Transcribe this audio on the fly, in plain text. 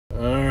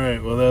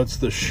right, well, that's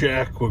the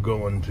shack we're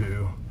going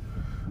to.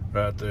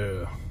 Right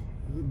there.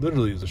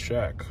 Literally is a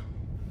shack.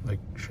 Like,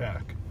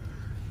 shack.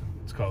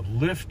 It's called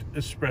Lift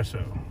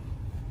Espresso.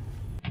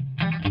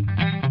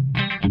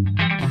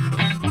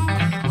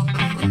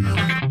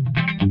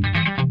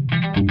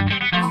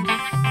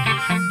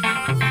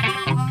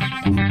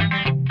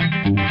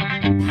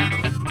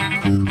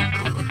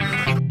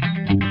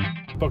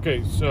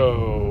 Okay,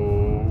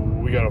 so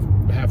we got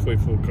a halfway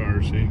full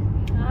car, see?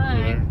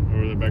 Hi.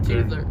 Over there, back there.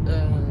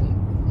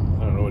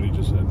 I don't know what he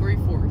just said.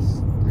 3/4.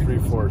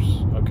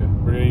 3/4. Okay,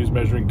 we're gonna use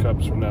measuring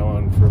cups from now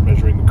on for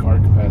measuring the car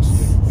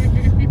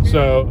capacity.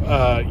 So,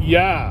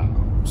 yeah.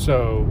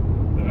 So,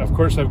 of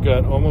course, I've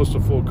got almost a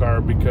full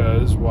car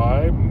because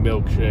why?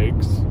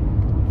 Milkshakes.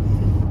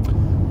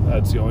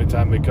 That's the only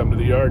time they come to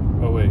the yard.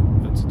 Oh wait,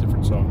 that's a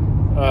different song.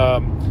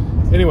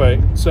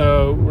 Anyway,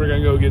 so we're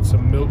gonna go get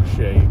some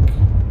milkshake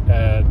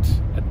at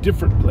a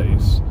different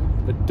place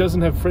that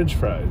doesn't have French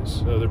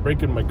fries. So they're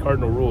breaking my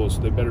cardinal rules,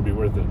 so they better be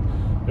worth it.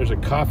 There's a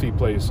coffee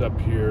place up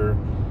here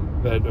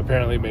that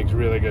apparently makes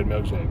really good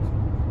milkshakes.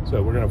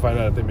 So we're gonna find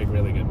out if they make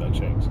really good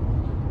milkshakes.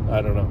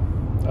 I don't know.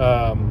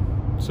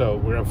 So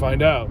we're gonna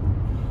find out.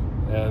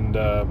 And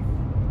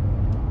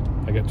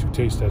I got 2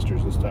 taste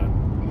testers this time,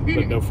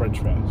 but no French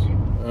fries.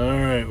 All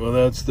right, well,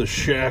 that's the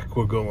shack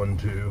we're going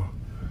to.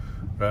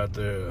 Right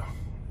there.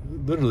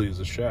 Literally is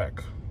a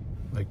shack.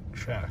 Like,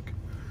 shack.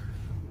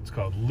 It's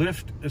called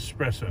Lift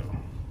Espresso.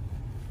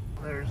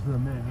 There's the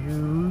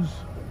menus.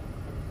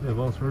 They have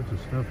all sorts of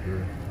stuff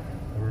here.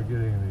 We're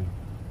getting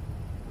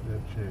the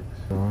milkshakes.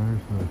 So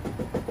there's the,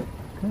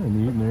 it's kind of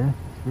neat in there.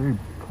 It's very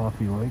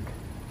coffee-like.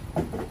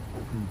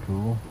 Pretty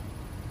cool.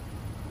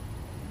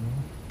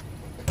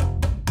 Yeah.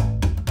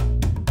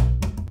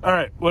 All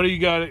right, what do you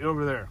got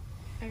over there?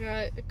 I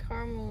got a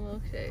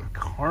caramel milkshake.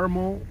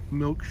 Caramel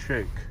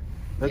milkshake.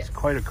 That's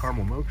quite a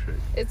caramel milkshake.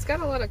 It's got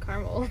a lot of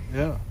caramel.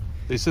 Yeah.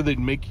 They said they'd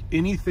make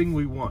anything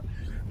we want.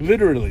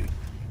 Literally.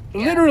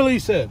 Yeah. Literally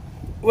said,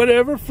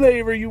 whatever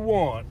flavor you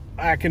want,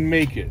 I can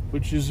make it.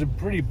 Which is a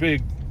pretty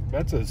big,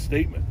 that's a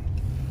statement.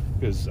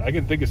 Because I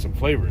can think of some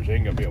flavors I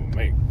ain't going to be able to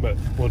make. But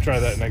we'll try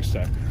that next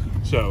time.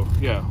 So,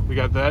 yeah, we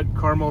got that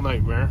caramel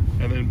nightmare.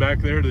 And then back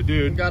there, the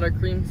dude. We got our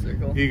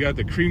creamsicle. He got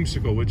the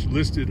creamsicle, which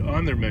listed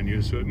on their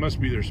menu. So it must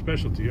be their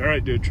specialty. All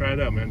right, dude, try it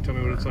out, man. Tell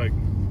me what it's like.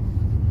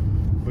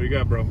 What do you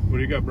got, bro? What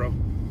do you got, bro?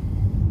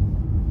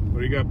 What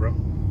do you got, bro?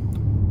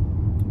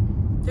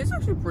 Tastes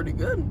actually pretty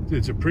good.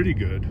 It's a pretty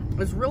good.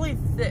 It's really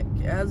thick.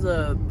 It has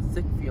a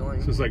thick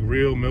feeling. So it's like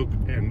real milk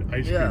and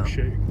ice cream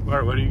shake. All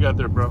right, what do you got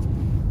there, bro?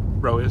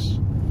 Bro-is.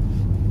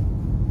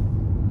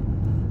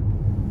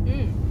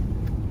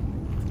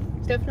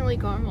 Definitely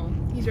caramel.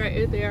 He's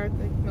right. They are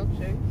like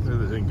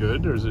milkshakes. Is it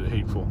good or is it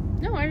hateful?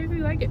 No, I really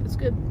like it. It's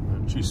good.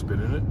 She's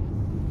spinning it?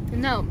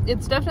 No,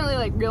 it's definitely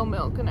like real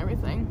milk and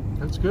everything.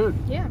 That's good.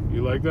 Yeah.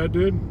 You like that,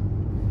 dude?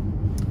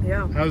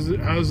 Yeah. How's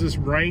this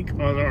rank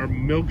on our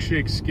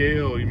milkshake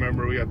scale? You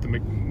remember we got the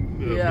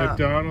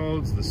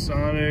McDonald's, the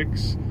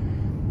Sonics,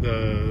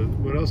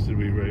 what else did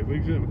we rate? We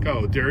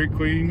call it Dairy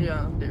Queen.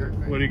 Yeah, Dairy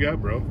Queen. What do you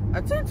got, bro?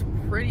 I'd say it's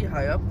pretty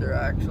high up there,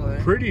 actually.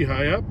 Pretty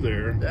high up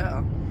there?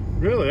 Yeah.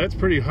 Really? That's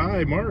pretty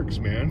high marks,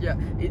 man. Yeah.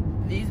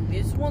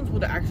 These ones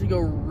would actually go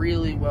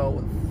really well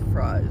with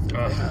fries if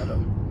they had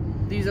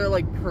them. These are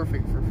like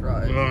perfect for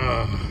fries.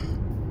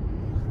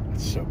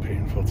 That's so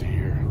painful to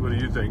hear. What do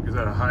you think? Is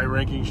that a high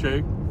ranking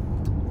shake?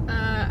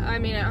 I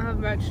mean, I don't have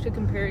much to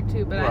compare it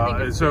to, but I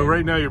think it's so good.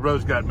 right now your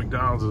brother's got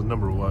McDonald's as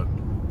number 1.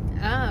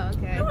 Oh,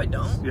 okay. No, I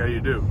don't. Yeah,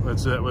 you do.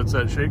 What's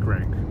that shake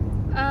rank?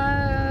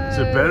 Is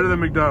it better than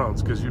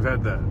McDonald's? Because you've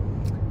had that.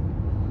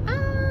 I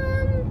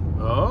don't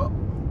know.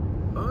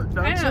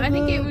 I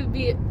think it would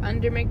be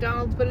under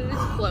McDonald's, but it is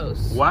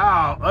close.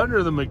 Wow,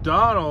 under the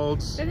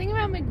McDonald's. The thing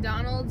about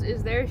McDonald's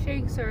is their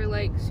shakes are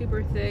like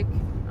super thick,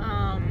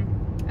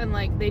 and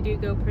like they do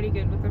go pretty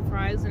good with the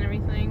fries and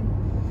everything.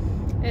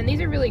 And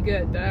these are really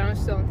good, but I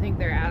still don't think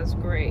they're as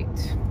great.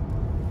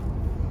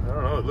 I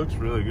don't know. It looks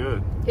really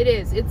good. It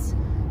is. It's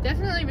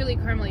definitely really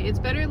caramely. It's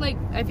better. Like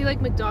I feel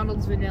like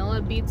McDonald's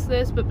vanilla beats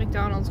this, but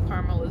McDonald's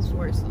caramel is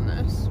worse than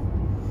this.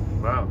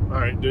 Wow. All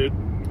right, dude.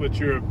 What's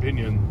your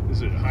opinion?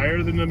 Is it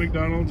higher than the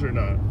McDonald's or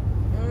not?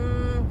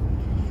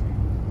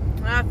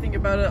 I think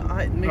about it.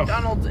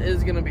 McDonald's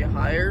is going to be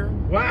higher.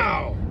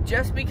 Wow.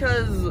 Just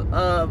because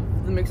of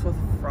the mix with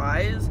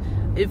fries.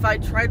 If I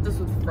tried this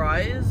with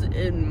fries,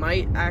 it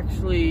might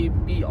actually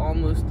be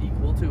almost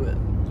equal to it.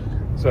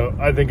 So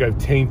I think I've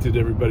tainted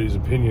everybody's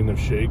opinion of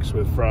shakes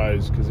with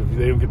fries, because if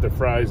they don't get the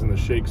fries, then the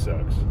shake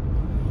sucks.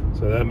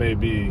 So that may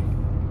be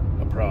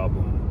a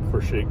problem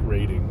for shake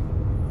rating.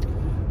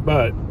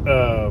 But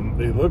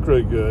they look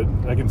really good.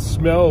 I can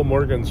smell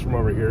Morgan's from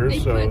over here,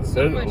 so there's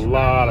a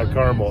lot of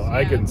caramel. Yeah.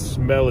 I can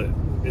smell it.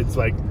 It's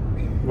like,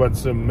 you want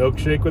some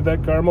milkshake with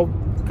that caramel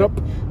cup?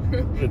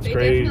 It's they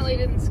crazy. Definitely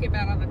didn't skip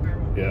out on the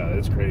caramel. Yeah,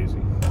 it's crazy.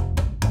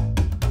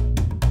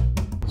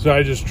 So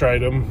I just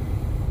tried them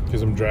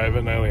because I'm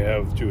driving. I only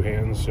have 2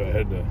 hands, so I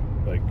had to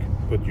like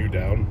put you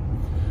down.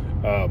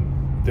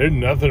 There's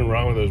nothing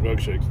wrong with those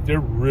milkshakes. They're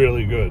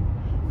really good.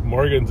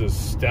 Morgan's is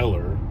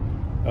stellar.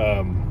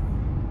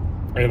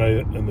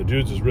 And the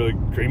dudes is really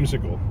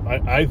creamsicle.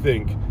 I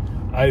think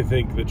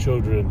the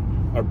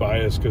children are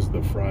biased because of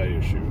the fry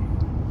issue.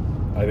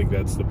 I think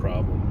that's the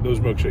problem. Those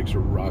milkshakes are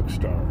rock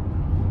star.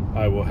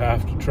 I will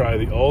have to try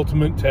the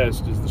ultimate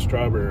test is the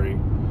strawberry,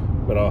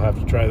 but I'll have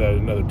to try that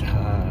another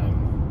time.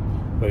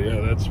 But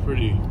yeah, that's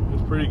pretty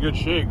good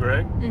shake,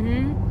 right?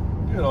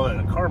 Mm-hmm. Look at all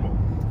that caramel.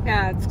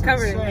 Yeah, it's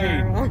covered in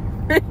caramel.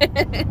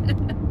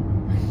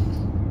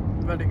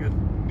 Very good.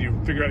 Do you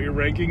figure out your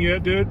ranking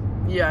yet, dude?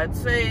 Yeah, I'd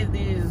say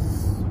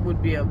these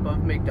would be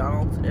above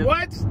McDonald's.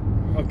 What?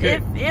 Okay.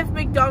 If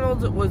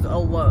McDonald's was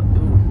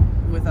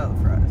alone without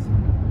the fries,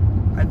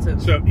 I'd say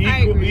so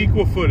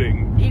equal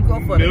footing. Equal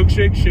footing.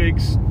 Milkshake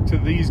shakes to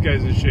these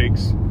guys'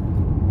 shakes,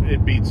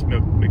 it beats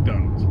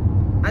McDonald's.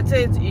 I'd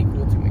say it's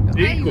equal to McDonald's.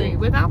 I agree.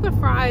 Without the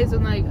fries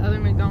and like other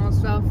McDonald's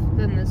stuff,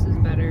 then this is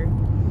better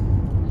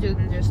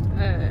than just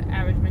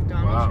average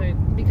McDonald's shake.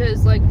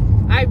 Because like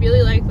I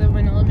really like the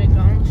vanilla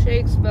McDonald's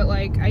shakes, but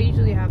like I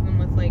usually have them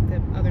with like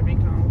the other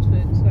McDonald's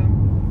food.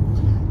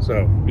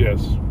 So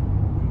yes,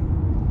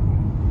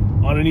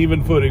 on an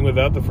even footing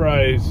without the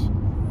fries,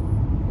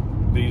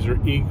 these are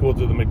equal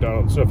to the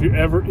McDonald's. So if you're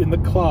ever in the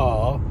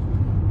claw,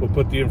 we'll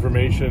put the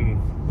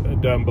information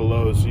down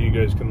below so you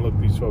guys can look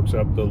these folks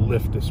up. The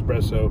Lift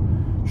Espresso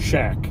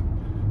Shack.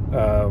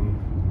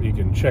 You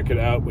can check it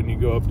out when you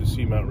go up to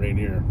see Mount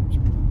Rainier. It's a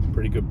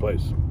pretty good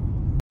place.